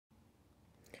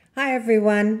Hi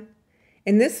everyone.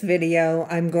 In this video,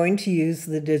 I'm going to use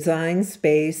the Design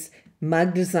Space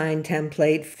mug design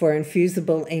template for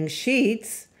infusible ink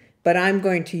sheets, but I'm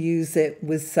going to use it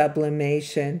with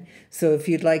sublimation. So if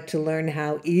you'd like to learn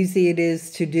how easy it is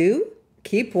to do,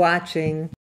 keep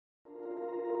watching.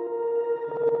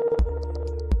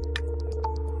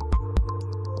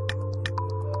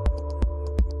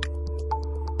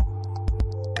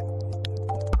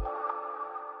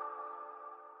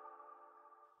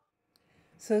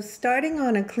 So starting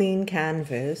on a clean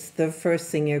canvas, the first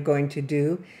thing you're going to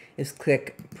do is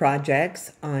click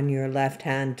Projects on your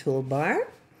left-hand toolbar,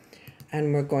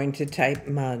 and we're going to type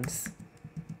mugs.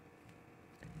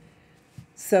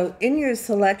 So in your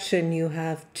selection, you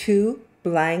have 2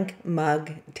 blank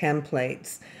mug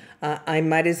templates. I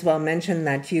might as well mention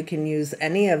that you can use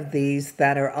any of these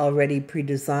that are already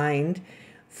pre-designed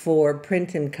for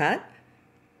print and cut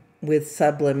with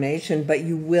sublimation, but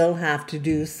you will have to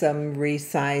do some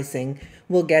resizing.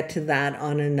 We'll get to that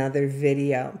on another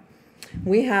video.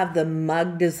 We have the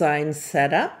mug design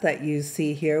setup that you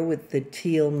see here with the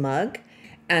teal mug,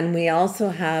 and we also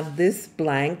have this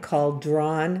blank called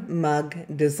Drawn Mug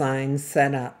Design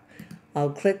Setup. I'll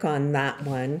click on that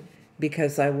one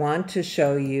because I want to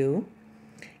show you.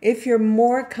 If you're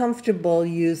more comfortable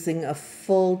using a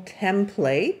full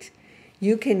template,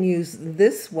 you can use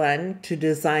this one to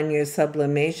design your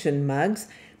sublimation mugs,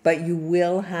 but you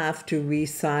will have to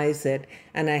resize it.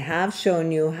 And I have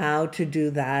shown you how to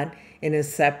do that in a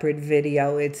separate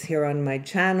video. It's here on my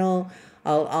channel.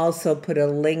 I'll also put a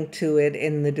link to it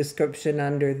in the description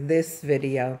under this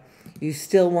video. You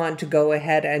still want to go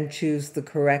ahead and choose the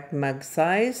correct mug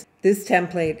size. This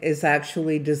template is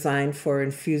actually designed for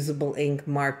infusible ink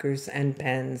markers and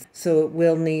pens, so it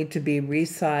will need to be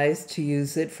resized to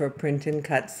use it for print and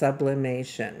cut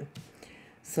sublimation.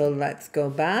 So let's go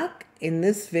back. In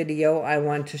this video, I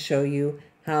want to show you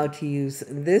how to use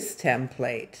this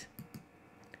template.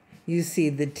 You see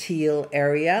the teal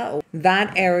area.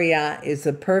 That area is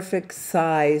a perfect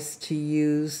size to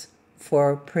use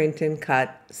for print and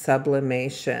cut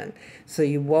sublimation, so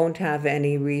you won't have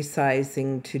any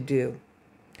resizing to do.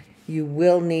 You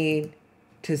will need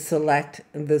to select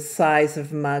the size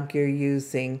of mug you're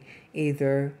using,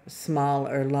 either small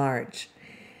or large.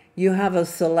 You have a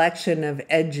selection of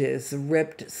edges: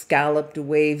 ripped, scalloped,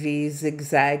 wavy,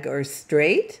 zigzag, or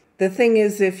straight. The thing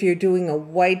is, if you're doing a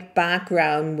white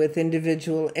background with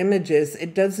individual images,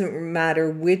 it doesn't matter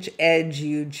which edge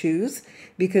you choose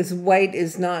because white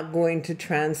is not going to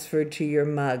transfer to your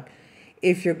mug.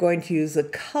 If you're going to use a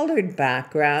colored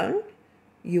background,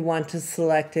 you want to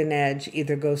select an edge,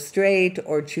 either go straight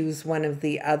or choose one of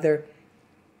the other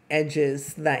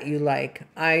edges that you like.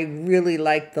 I really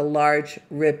like the large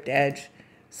ripped edge,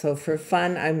 so for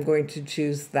fun, I'm going to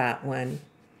choose that one.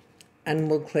 And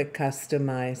we'll click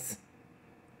Customize.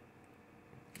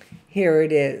 Here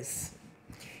it is.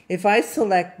 If I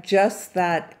select just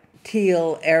that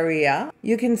teal area,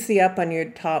 you can see up on your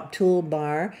top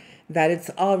toolbar that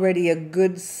it's already a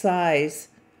good size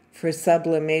for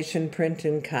sublimation print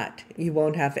and cut. You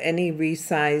won't have any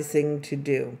resizing to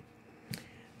do.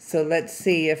 So let's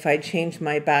see if I change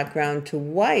my background to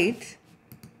white.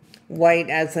 White,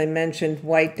 as I mentioned,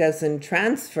 white doesn't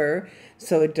transfer,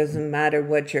 so it doesn't matter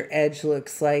what your edge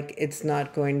looks like, it's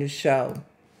not going to show.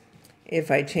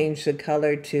 If I change the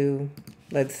color to,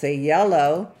 let's say,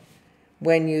 yellow,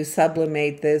 when you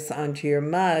sublimate this onto your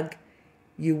mug,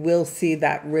 you will see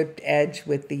that ripped edge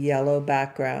with the yellow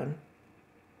background,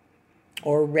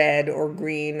 or red or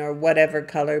green, or whatever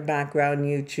color background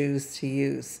you choose to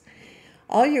use.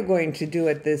 All you're going to do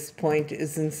at this point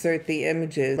is insert the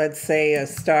images. Let's say a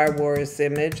Star Wars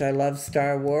image. I love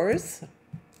Star Wars.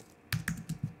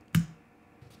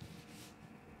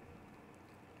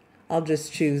 I'll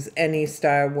just choose any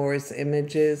Star Wars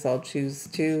images. I'll choose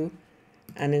 2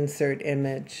 and insert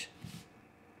image.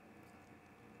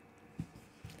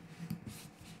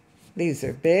 These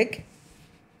are big,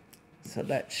 so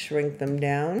let's shrink them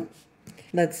down.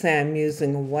 Let's say I'm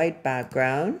using a white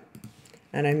background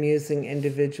and I'm using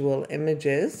individual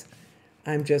images.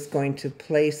 I'm just going to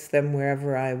place them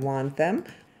wherever I want them.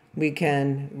 We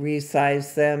can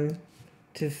resize them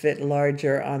to fit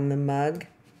larger on the mug.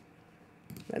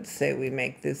 Let's say we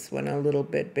make this one a little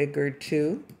bit bigger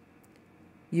too.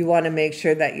 You want to make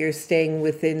sure that you're staying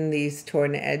within these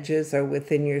torn edges or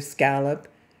within your scallop,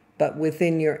 but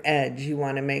within your edge, you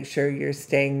want to make sure you're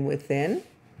staying within.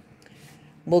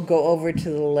 We'll go over to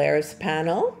the Layers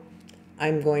panel.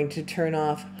 I'm going to turn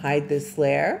off Hide This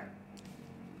Layer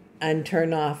and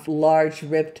turn off Large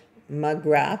Ripped Mug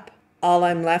Wrap. All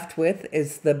I'm left with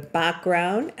is the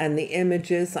background and the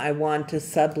images I want to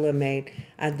sublimate.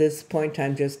 At this point,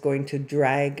 I'm just going to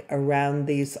drag around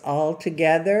these all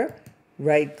together,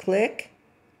 right click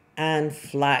and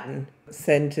flatten.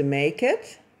 Send to make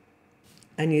it.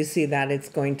 And you see that it's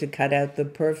going to cut out the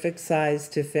perfect size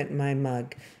to fit my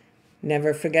mug.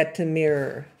 Never forget to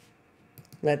mirror.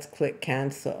 Let's click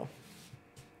cancel.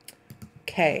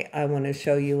 Okay, I want to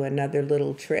show you another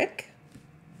little trick.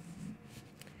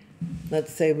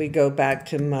 Let's say we go back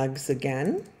to mugs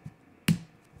again.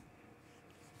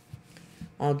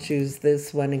 I'll choose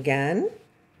this one again.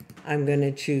 I'm going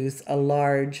to choose a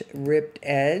large ripped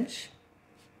edge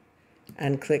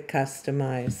and click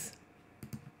customize.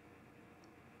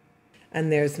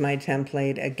 And there's my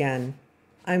template again.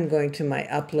 I'm going to my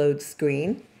upload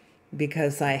screen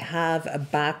because I have a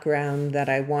background that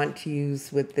I want to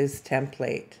use with this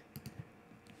template.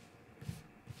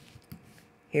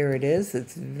 Here it is.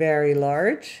 It's very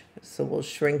large, so we'll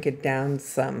shrink it down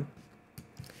some.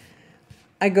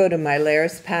 I go to my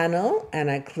layers panel and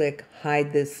I click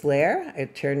hide this layer. I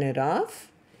turn it off.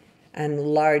 And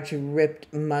large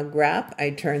ripped mug wrap, I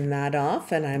turn that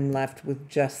off and I'm left with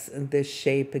just this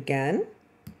shape again.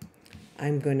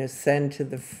 I'm going to send to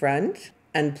the front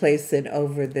and place it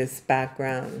over this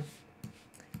background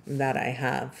that I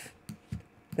have,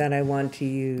 that I want to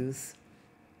use.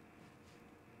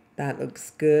 That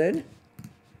looks good.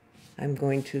 I'm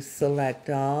going to select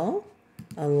all,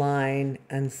 align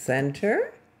and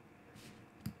center,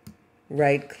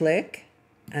 right click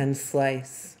and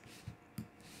slice.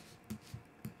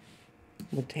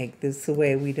 We'll take this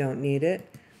away, we don't need it.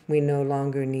 We no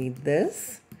longer need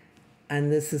this. And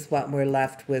this is what we're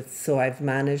left with. So I've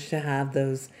managed to have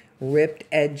those ripped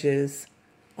edges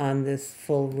on this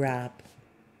full wrap.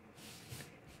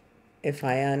 If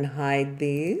I unhide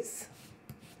these,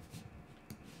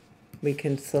 we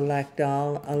can select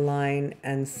all, align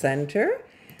and center.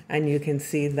 And you can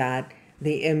see that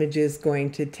the image is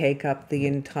going to take up the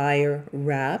entire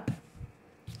wrap.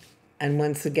 And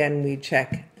once again, we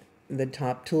check the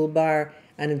top toolbar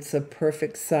and it's a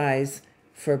perfect size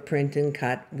for print and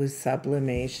cut with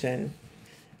sublimation.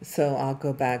 So I'll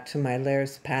go back to my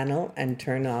layers panel and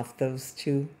turn off those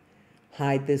two,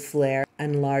 hide this layer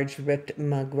and large ripped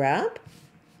mug wrap.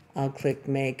 I'll click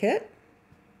make it.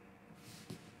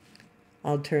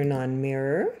 I'll turn on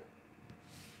mirror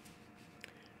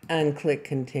and click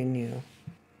continue.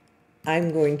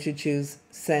 I'm going to choose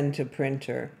send to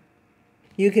printer.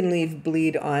 You can leave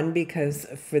bleed on because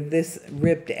for this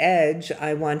ripped edge,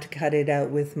 I want to cut it out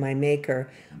with my maker.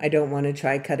 I don't want to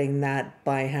try cutting that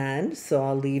by hand, so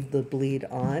I'll leave the bleed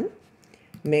on.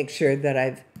 Make sure that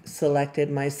I've selected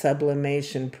my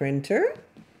sublimation printer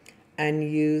and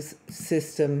use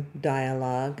system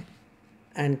dialog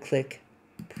and click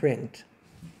print.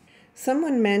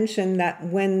 Someone mentioned that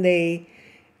when they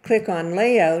click on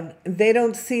layout, they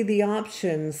don't see the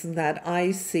options that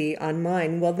I see on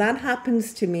mine. Well, that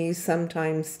happens to me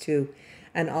sometimes too.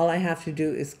 And all I have to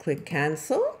do is click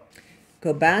cancel,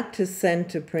 go back to send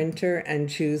to printer and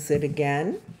choose it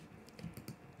again.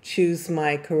 Choose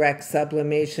my correct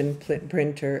sublimation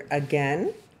printer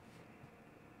again.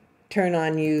 Turn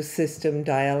on use system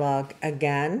dialog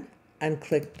again and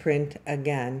click print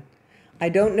again. I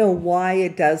don't know why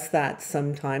it does that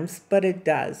sometimes, but it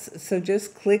does. So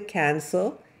just click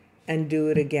cancel and do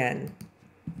it again.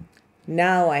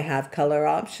 Now I have color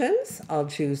options. I'll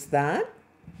choose that.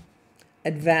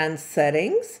 Advanced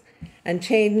settings and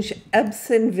change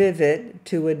Epson Vivid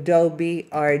to Adobe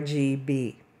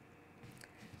RGB.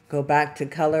 Go back to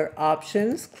color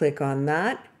options, click on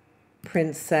that,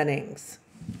 print settings.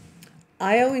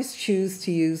 I always choose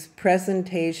to use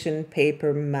presentation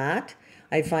paper matte.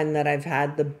 I find that I've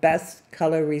had the best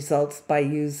color results by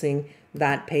using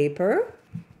that paper,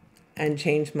 and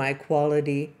change my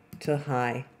quality to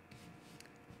high.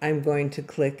 I'm going to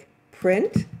click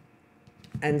print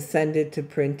and send it to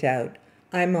print out.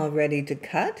 I'm all ready to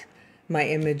cut. My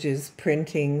image is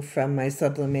printing from my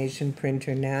sublimation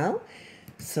printer now.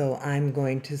 So I'm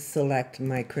going to select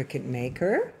my Cricut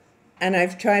Maker. And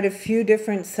I've tried a few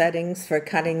different settings for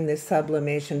cutting this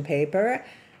sublimation paper,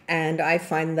 and I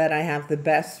find that I have the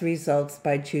best results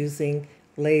by choosing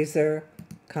laser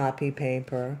copy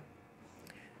paper.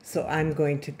 So I'm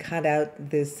going to cut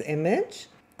out this image.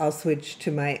 I'll switch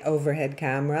to my overhead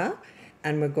camera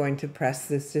and we're going to press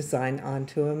this design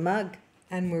onto a mug.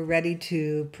 And we're ready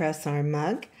to press our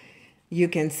mug. You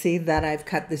can see that I've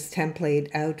cut this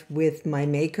template out with my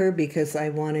maker because I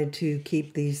wanted to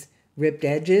keep these ripped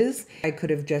edges. I could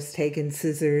have just taken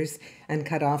scissors and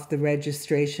cut off the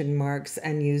registration marks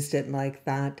and used it like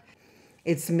that.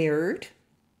 It's mirrored,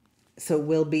 so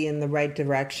we'll be in the right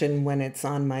direction when it's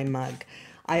on my mug.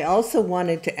 I also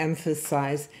wanted to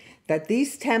emphasize that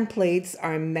these templates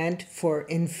are meant for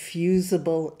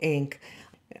infusible ink.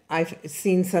 I've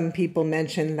seen some people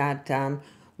mention that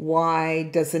why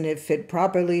doesn't it fit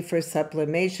properly for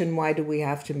sublimation? Why do we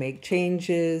have to make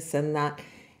changes and that?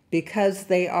 Because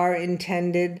they are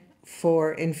intended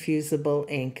for infusible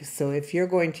ink. So if you're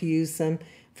going to use them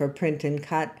for print and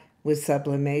cut with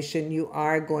sublimation, you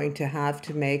are going to have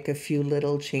to make a few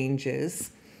little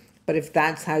changes. But if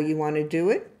that's how you want to do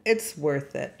it, it's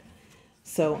worth it.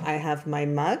 So I have my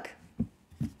mug.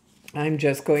 I'm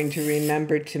just going to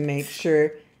remember to make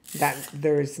sure that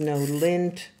there's no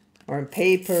lint or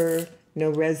paper, no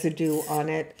residue on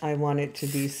it. I want it to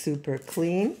be super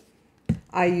clean.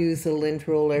 I use a lint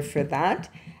roller for that.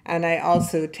 And I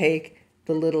also take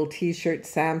the little t-shirt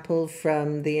sample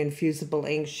from the infusible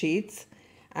ink sheets,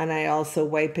 and I also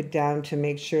wipe it down to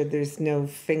make sure there's no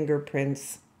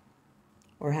fingerprints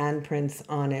or handprints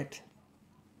on it.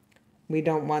 We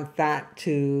don't want that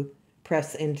to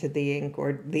press into the ink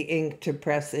or the ink to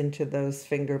press into those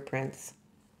fingerprints.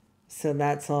 So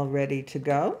that's all ready to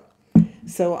go.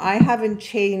 So I haven't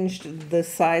changed the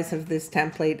size of this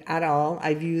template at all.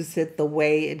 I've used it the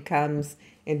way it comes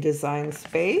in Design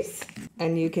Space,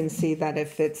 and you can see that it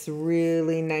fits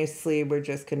really nicely. We're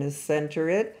just going to center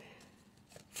it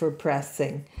for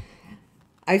pressing.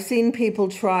 I've seen people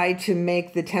try to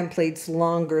make the templates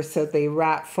longer so they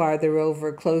wrap farther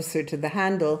over closer to the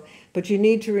handle, but you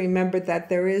need to remember that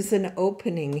there is an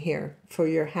opening here for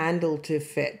your handle to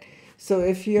fit. So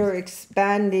if you're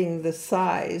expanding the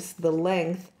size, the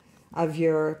length of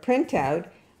your printout,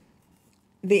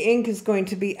 the ink is going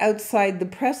to be outside the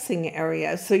pressing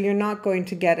area, so you're not going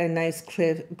to get a nice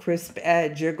crisp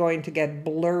edge. You're going to get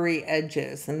blurry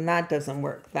edges, and that doesn't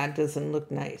work. That doesn't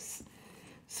look nice.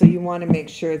 So you want to make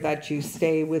sure that you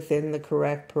stay within the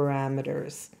correct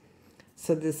parameters.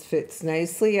 So this fits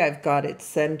nicely. I've got it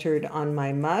centered on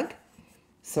my mug.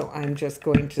 So I'm just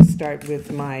going to start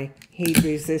with my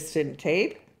heat-resistant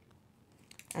tape,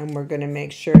 and we're going to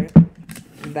make sure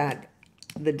that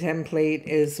the template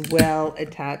is well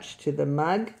attached to the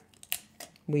mug.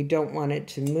 We don't want it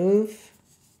to move.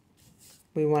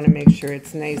 We want to make sure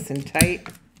it's nice and tight,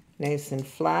 nice and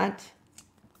flat.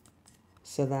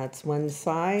 So that's one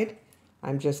side.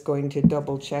 I'm just going to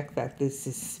double check that this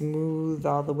is smooth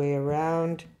all the way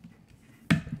around.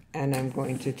 And I'm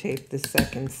going to tape the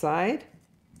second side.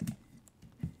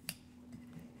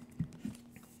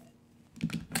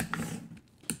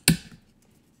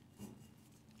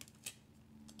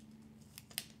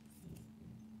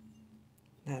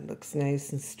 That looks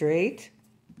nice and straight.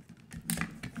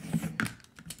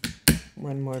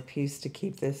 One more piece to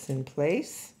keep this in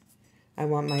place. I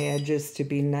want my edges to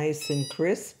be nice and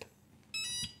crisp.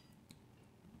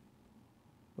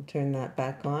 I'll turn that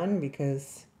back on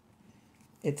because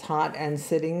it's hot and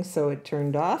sitting, so it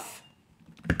turned off.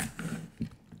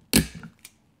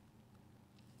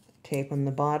 Tape on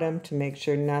the bottom to make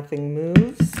sure nothing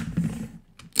moves.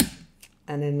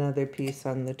 And another piece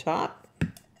on the top.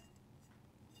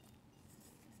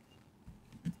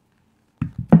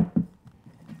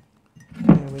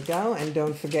 There we go, and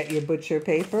don't forget your butcher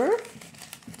paper.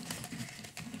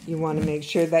 You want to make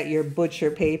sure that your butcher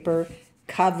paper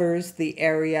covers the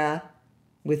area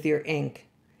with your ink.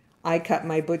 I cut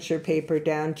my butcher paper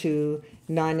down to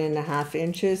 9.5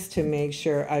 inches to make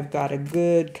sure I've got a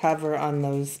good cover on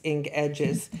those ink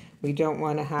edges. We don't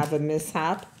want to have a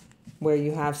mishap where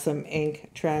you have some ink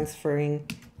transferring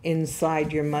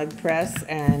inside your mug press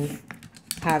and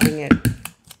having it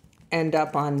end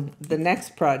up on the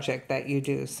next project that you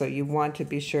do. So you want to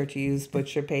be sure to use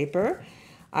butcher paper.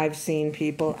 I've seen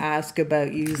people ask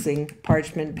about using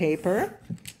parchment paper.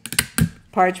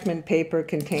 Parchment paper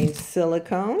contains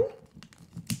silicone,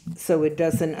 so it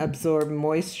doesn't absorb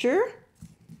moisture.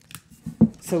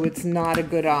 So it's not a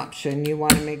good option. You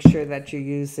want to make sure that you're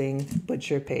using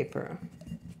butcher paper,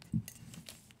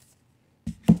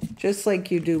 just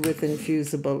like you do with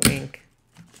infusible ink.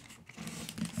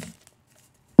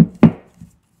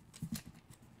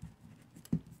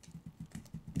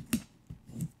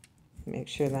 Make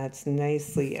sure that's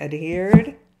nicely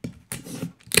adhered.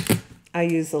 I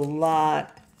use a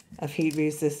lot of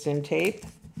heat-resistant tape.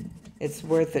 It's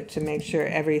worth it to make sure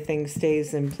everything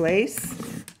stays in place.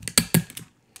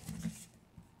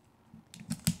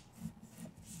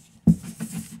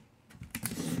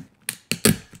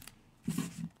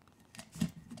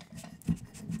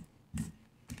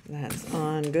 That's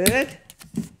on good.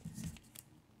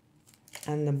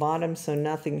 And the bottom so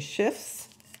nothing shifts.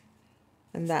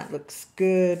 And that looks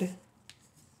good.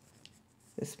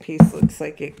 This piece looks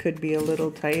like it could be a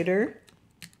little tighter.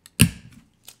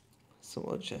 So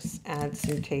we'll just add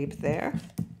some tape there.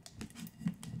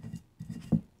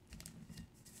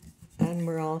 And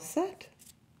we're all set.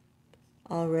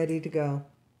 All ready to go.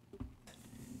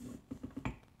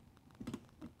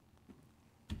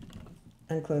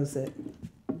 And close it.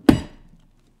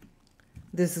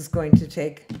 This is going to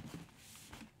take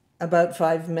about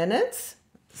 5 minutes,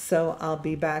 so I'll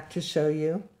be back to show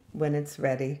you when it's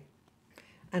ready.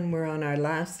 And we're on our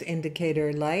last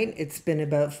indicator light. It's been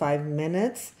about 5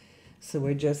 minutes, so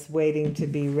we're just waiting to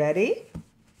be ready.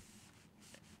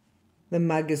 The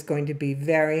mug is going to be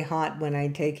very hot when I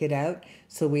take it out,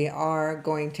 so we are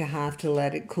going to have to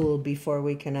let it cool before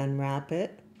we can unwrap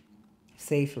it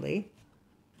safely.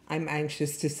 I'm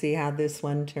anxious to see how this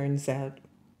one turns out.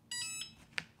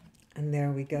 And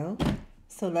there we go.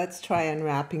 So let's try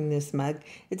unwrapping this mug.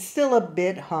 It's still a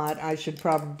bit hot. I should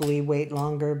probably wait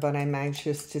longer, but I'm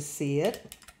anxious to see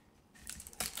it.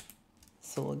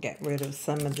 So we'll get rid of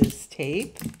some of this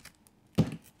tape.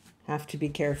 Have to be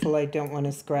careful. I don't want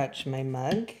to scratch my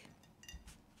mug.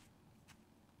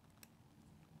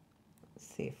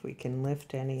 Let's see if we can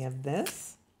lift any of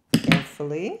this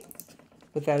carefully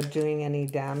without doing any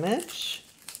damage.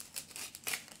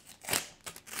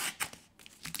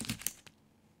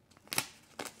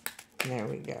 There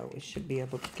we go. We should be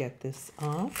able to get this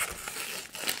off.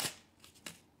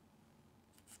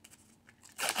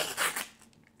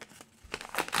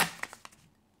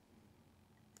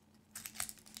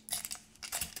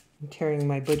 I'm tearing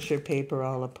my butcher paper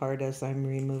all apart as I'm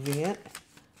removing it.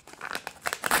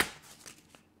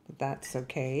 But that's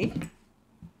okay.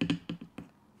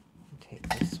 Take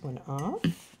this one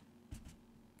off.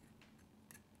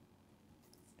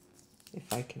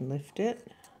 If I can lift it.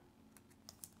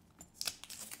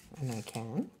 And I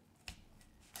can.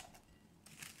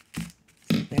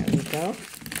 There we go.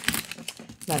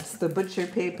 That's the butcher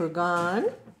paper gone.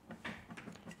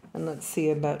 And let's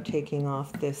see about taking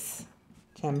off this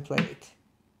template.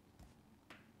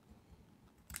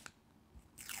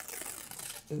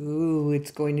 Ooh,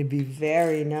 it's going to be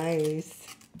very nice.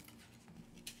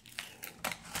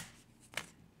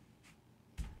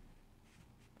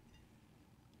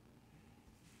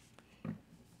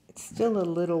 Still a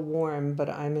little warm, but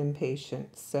I'm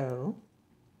impatient, so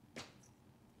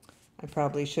I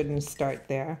probably shouldn't start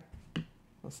there.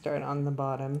 I'll start on the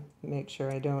bottom, make sure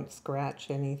I don't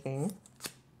scratch anything.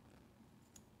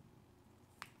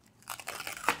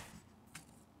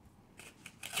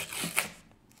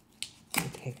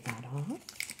 And take that off.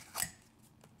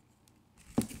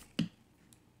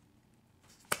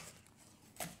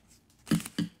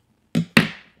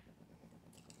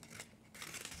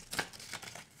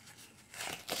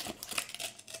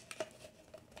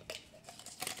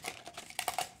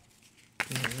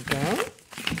 There we go.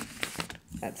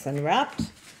 That's unwrapped.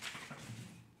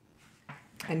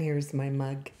 And here's my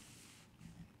mug.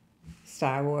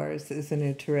 Star Wars, isn't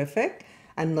it terrific?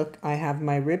 And look, I have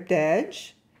my ripped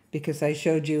edge because I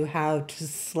showed you how to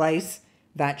slice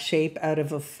that shape out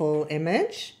of a full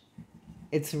image.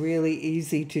 It's really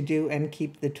easy to do and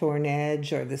keep the torn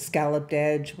edge or the scalloped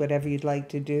edge, whatever you'd like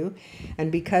to do.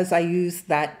 And because I use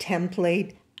that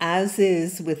template as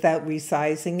is without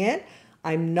resizing it,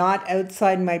 I'm not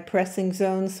outside my pressing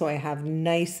zone, so I have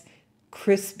nice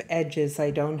crisp edges.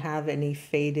 I don't have any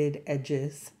faded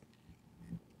edges.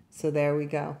 So there we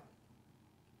go.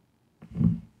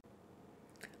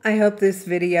 I hope this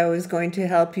video is going to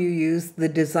help you use the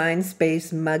Design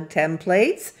Space mug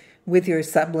templates with your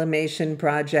sublimation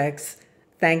projects.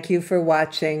 Thank you for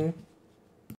watching.